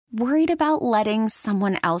Worried about letting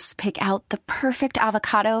someone else pick out the perfect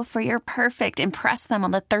avocado for your perfect impress them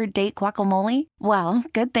on the third date guacamole? Well,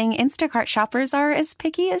 good thing Instacart shoppers are as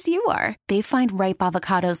picky as you are. They find ripe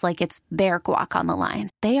avocados like it's their guac on the line.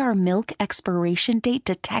 They are milk expiration date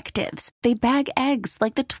detectives. They bag eggs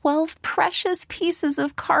like the 12 precious pieces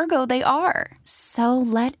of cargo they are. So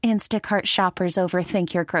let Instacart shoppers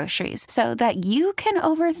overthink your groceries so that you can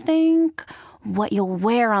overthink what you'll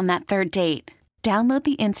wear on that third date. Download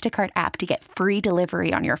the Instacart app to get free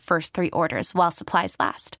delivery on your first 3 orders while supplies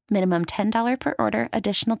last. Minimum $10 per order.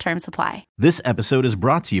 Additional terms apply. This episode is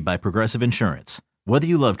brought to you by Progressive Insurance. Whether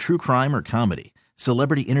you love true crime or comedy,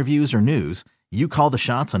 celebrity interviews or news, you call the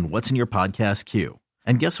shots on what's in your podcast queue.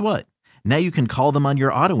 And guess what? Now you can call them on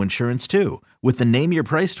your auto insurance too with the Name Your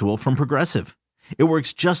Price tool from Progressive. It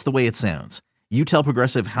works just the way it sounds. You tell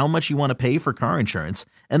Progressive how much you want to pay for car insurance,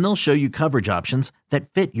 and they'll show you coverage options that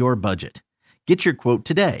fit your budget. Get your quote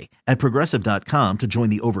today at Progressive.com to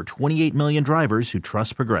join the over 28 million drivers who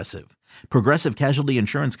trust Progressive. Progressive Casualty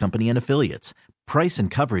Insurance Company and Affiliates. Price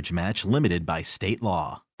and coverage match limited by state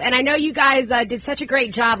law. And I know you guys did such a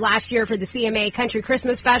great job last year for the CMA Country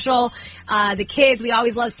Christmas Special. The kids, we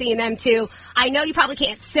always love seeing them too. I know you probably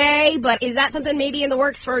can't say, but is that something maybe in the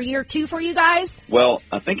works for year 2 for you guys? Well,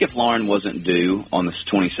 I think if Lauren wasn't due on the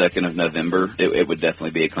 22nd of November, it would definitely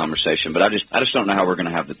be a conversation. But I just don't know how we're going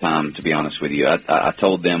to have the time, to be honest with you. I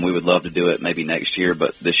told them we would love to do it maybe next year,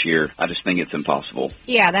 but this year I just think it's impossible.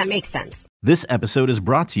 Yeah, that makes sense. This episode is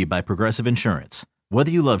brought to you by Progressive Insurance. Whether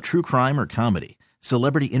you love true crime or comedy,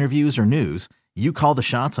 celebrity interviews or news, you call the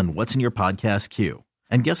shots on what's in your podcast queue.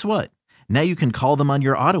 And guess what? Now you can call them on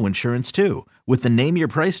your auto insurance too with the Name Your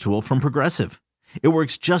Price tool from Progressive. It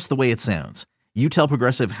works just the way it sounds. You tell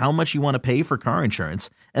Progressive how much you want to pay for car insurance,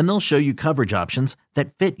 and they'll show you coverage options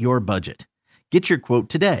that fit your budget. Get your quote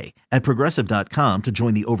today at Progressive.com to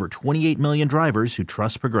join the over 28 million drivers who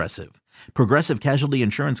trust Progressive. Progressive Casualty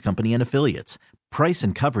Insurance Company and Affiliates. Price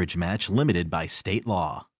and coverage match limited by state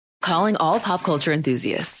law. Calling all pop culture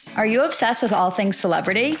enthusiasts. Are you obsessed with all things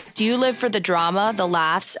celebrity? Do you live for the drama, the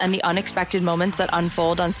laughs, and the unexpected moments that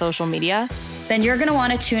unfold on social media? Then you're going to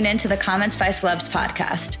want to tune in to the Comments by Celebs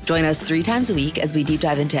podcast. Join us 3 times a week as we deep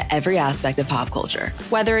dive into every aspect of pop culture.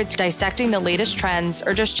 Whether it's dissecting the latest trends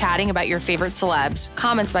or just chatting about your favorite celebs,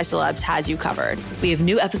 Comments by Celebs has you covered. We have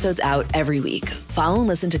new episodes out every week. Follow and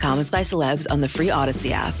listen to Comments by Celebs on the free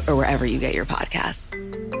Odyssey app or wherever you get your podcasts.